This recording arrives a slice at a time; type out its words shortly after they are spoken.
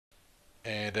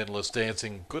And Endless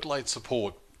Dancing, good late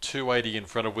support. 280 in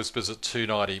front of Whispers at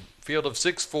 290. Field of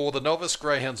 6-4. The novice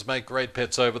greyhounds make great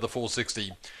pets over the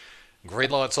 460.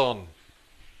 Green lights on.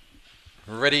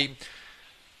 Ready.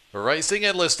 Racing.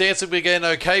 Endless Dancing began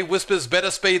okay. Whispers better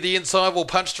speed. The inside will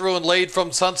punch through and lead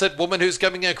from Sunset Woman, who's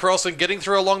coming across and getting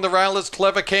through along the rail is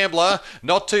Clever Cambler.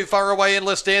 Not too far away,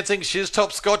 Endless Dancing. She's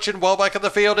top Scotch, and well back in the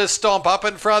field is Stomp. Up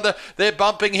in front, they're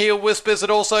bumping here. Whispers and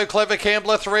also Clever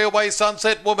Cambler. 3 away,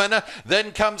 Sunset Woman.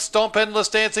 Then comes Stomp. Endless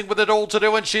Dancing with it all to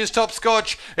do, and she's top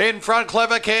Scotch. In front,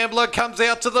 Clever Cambler comes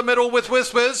out to the middle with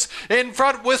Whispers. In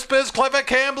front, Whispers, Clever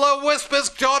Cambler. Whispers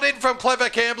got in from Clever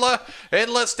Cambler.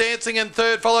 Endless Dancing in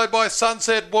third, followed by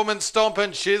Sunset Woman, Stomp,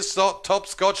 and she's top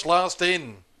Scotch last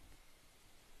in.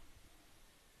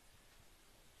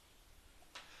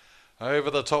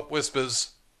 Over the top,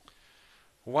 Whispers.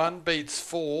 1 beats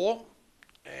 4.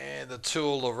 And the 2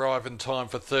 will arrive in time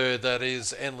for third. That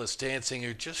is Endless Dancing,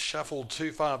 who just shuffled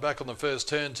too far back on the first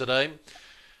turn today.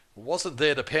 Wasn't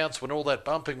there to pounce when all that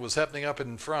bumping was happening up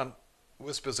in front.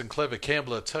 Whispers and Clever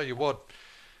Cambler. Tell you what,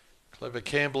 Clever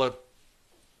Cambler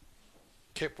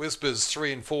kept Whispers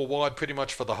 3 and 4 wide pretty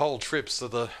much for the whole trip. So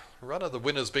the run of the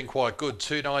winner's been quite good.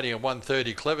 290 and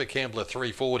 130. Clever Cambler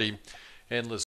 340. Endless